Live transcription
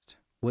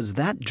was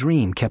that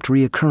dream kept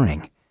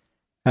reoccurring.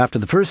 After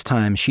the first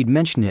time, she'd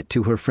mentioned it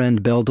to her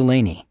friend Belle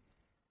Delaney.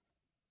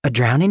 A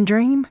drowning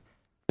dream?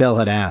 Belle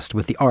had asked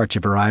with the arch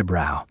of her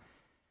eyebrow.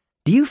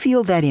 Do you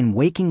feel that in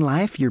waking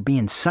life you're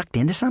being sucked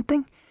into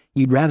something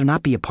you'd rather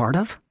not be a part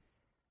of?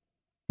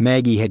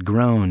 Maggie had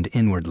groaned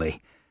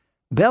inwardly.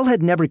 Belle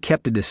had never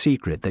kept it a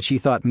secret that she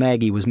thought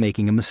Maggie was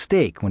making a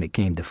mistake when it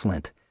came to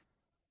Flint.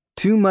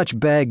 Too much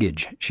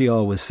baggage, she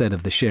always said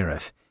of the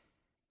sheriff.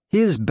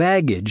 His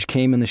baggage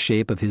came in the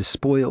shape of his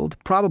spoiled,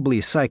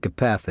 probably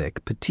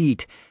psychopathic,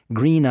 petite,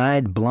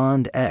 green-eyed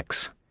blonde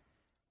ex.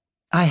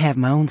 I have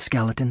my own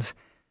skeletons.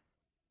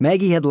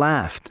 Maggie had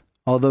laughed,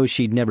 although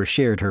she'd never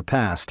shared her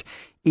past,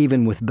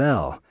 even with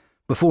Belle,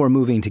 before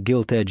moving to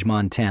Gilt Edge,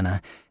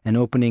 Montana, and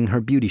opening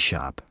her beauty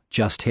shop,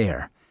 Just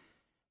Hair.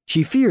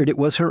 She feared it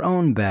was her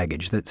own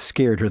baggage that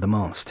scared her the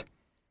most.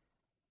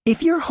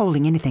 If you're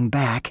holding anything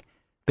back,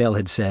 Belle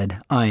had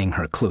said, eyeing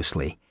her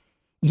closely,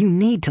 you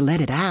need to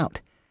let it out.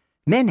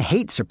 Men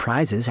hate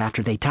surprises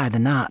after they tie the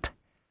knot.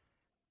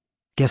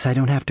 Guess I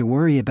don't have to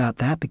worry about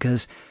that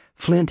because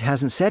Flint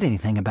hasn't said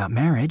anything about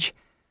marriage.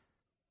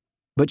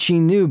 But she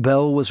knew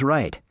Belle was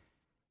right.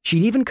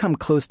 She'd even come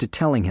close to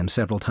telling him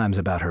several times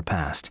about her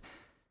past.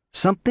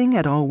 Something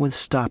had always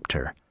stopped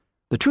her.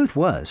 The truth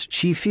was,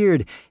 she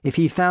feared if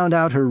he found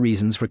out her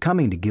reasons for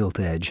coming to Gilt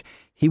Edge,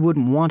 he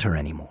wouldn't want her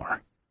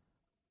anymore.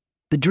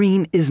 The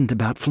dream isn't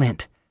about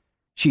Flint,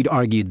 she'd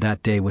argued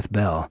that day with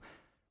Belle,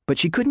 but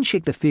she couldn't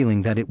shake the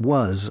feeling that it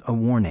was a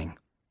warning.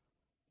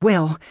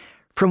 Well,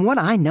 from what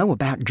I know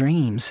about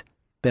dreams,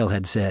 Belle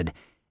had said,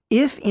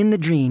 if in the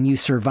dream you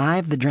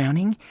survive the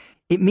drowning,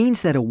 it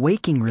means that a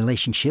waking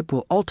relationship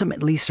will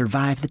ultimately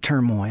survive the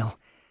turmoil.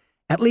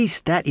 At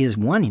least that is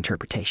one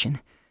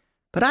interpretation.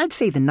 But I'd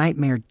say the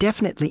nightmare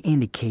definitely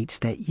indicates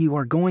that you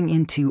are going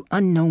into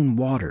unknown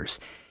waters,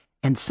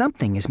 and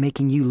something is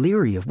making you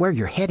leery of where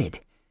you're headed.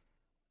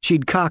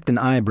 She'd cocked an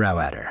eyebrow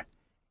at her.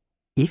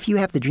 If you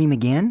have the dream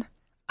again,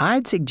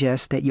 I'd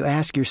suggest that you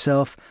ask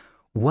yourself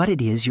what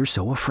it is you're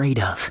so afraid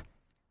of.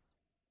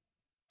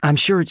 I'm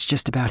sure it's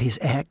just about his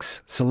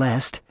ex,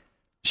 Celeste,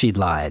 she'd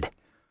lied.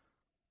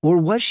 Or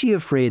was she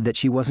afraid that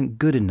she wasn't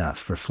good enough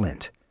for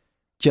Flint,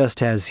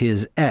 just as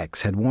his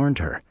ex had warned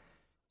her,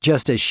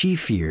 just as she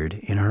feared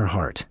in her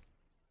heart?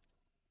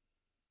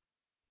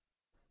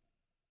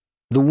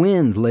 The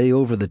wind lay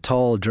over the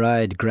tall,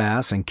 dried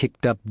grass and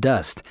kicked up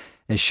dust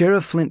as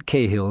Sheriff Flint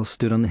Cahill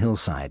stood on the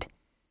hillside.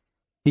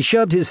 He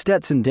shoved his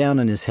Stetson down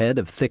on his head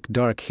of thick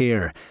dark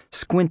hair,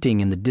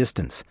 squinting in the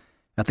distance,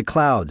 at the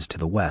clouds to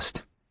the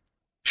west.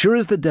 Sure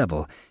as the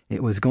devil,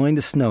 it was going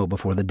to snow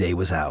before the day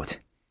was out.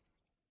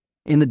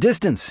 In the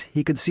distance,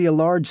 he could see a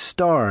large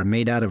star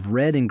made out of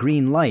red and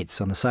green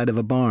lights on the side of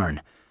a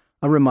barn,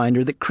 a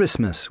reminder that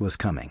Christmas was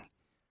coming.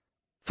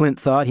 Flint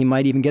thought he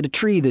might even get a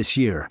tree this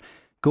year,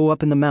 go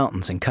up in the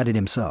mountains and cut it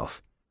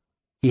himself.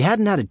 He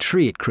hadn't had a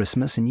tree at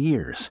Christmas in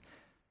years.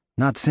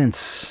 Not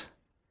since...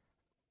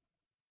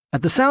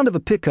 At the sound of a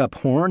pickup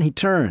horn, he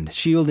turned,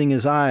 shielding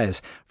his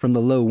eyes from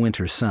the low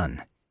winter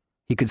sun.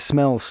 He could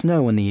smell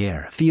snow in the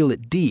air, feel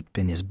it deep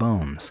in his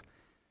bones.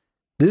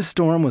 This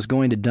storm was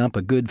going to dump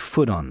a good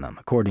foot on them,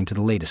 according to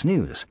the latest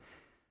news.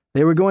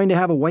 They were going to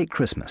have a white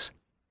Christmas.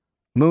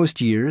 Most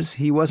years,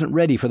 he wasn't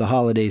ready for the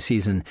holiday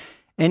season,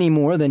 any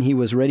more than he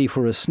was ready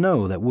for a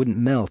snow that wouldn't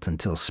melt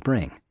until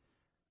spring.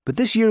 But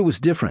this year was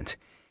different.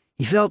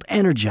 He felt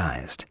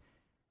energized.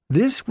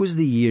 This was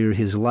the year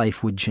his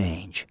life would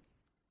change.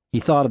 He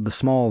thought of the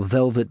small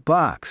velvet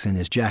box in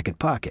his jacket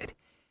pocket.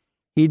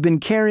 He'd been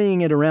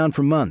carrying it around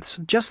for months.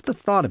 Just the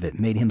thought of it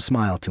made him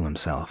smile to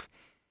himself.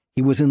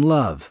 He was in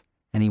love,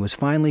 and he was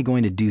finally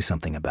going to do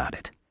something about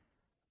it.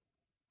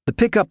 The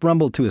pickup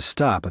rumbled to a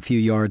stop a few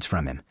yards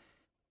from him.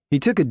 He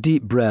took a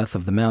deep breath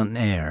of the mountain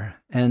air,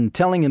 and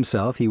telling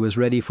himself he was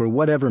ready for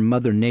whatever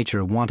Mother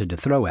Nature wanted to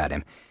throw at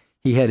him,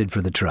 he headed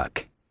for the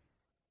truck.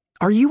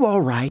 Are you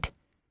all right?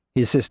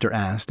 His sister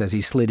asked as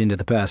he slid into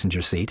the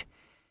passenger seat.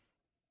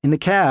 In the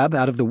cab,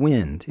 out of the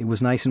wind, it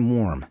was nice and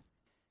warm.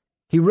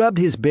 He rubbed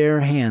his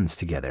bare hands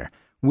together,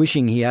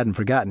 wishing he hadn't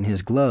forgotten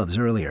his gloves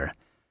earlier.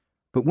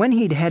 But when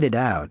he'd headed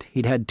out,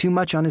 he'd had too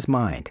much on his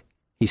mind.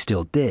 He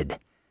still did.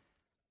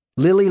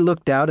 Lily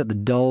looked out at the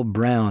dull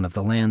brown of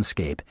the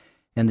landscape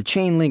and the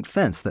chain-link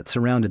fence that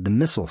surrounded the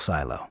missile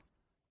silo.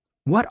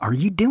 What are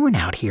you doing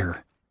out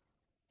here?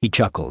 He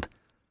chuckled.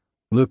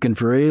 Looking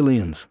for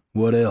aliens.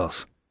 What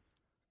else?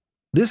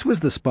 This was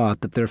the spot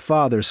that their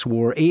father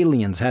swore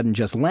aliens hadn't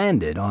just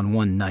landed on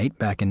one night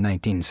back in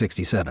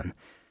 1967.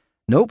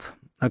 Nope.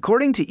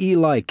 According to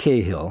Eli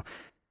Cahill,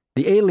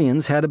 the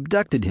aliens had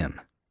abducted him,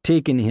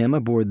 taken him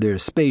aboard their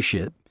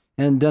spaceship,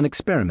 and done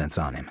experiments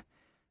on him.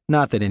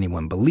 Not that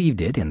anyone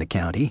believed it in the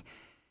county.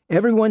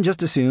 Everyone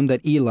just assumed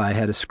that Eli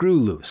had a screw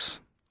loose,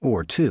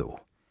 or two.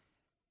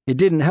 It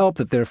didn't help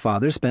that their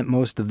father spent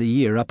most of the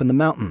year up in the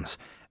mountains,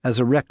 as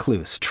a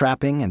recluse,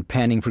 trapping and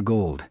panning for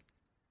gold.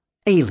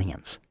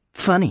 Aliens.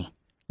 Funny,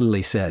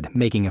 Lily said,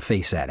 making a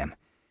face at him.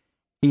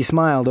 He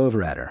smiled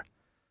over at her.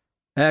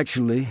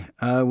 Actually,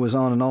 I was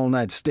on an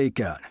all-night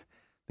stakeout.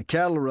 The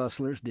cattle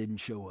rustlers didn't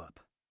show up.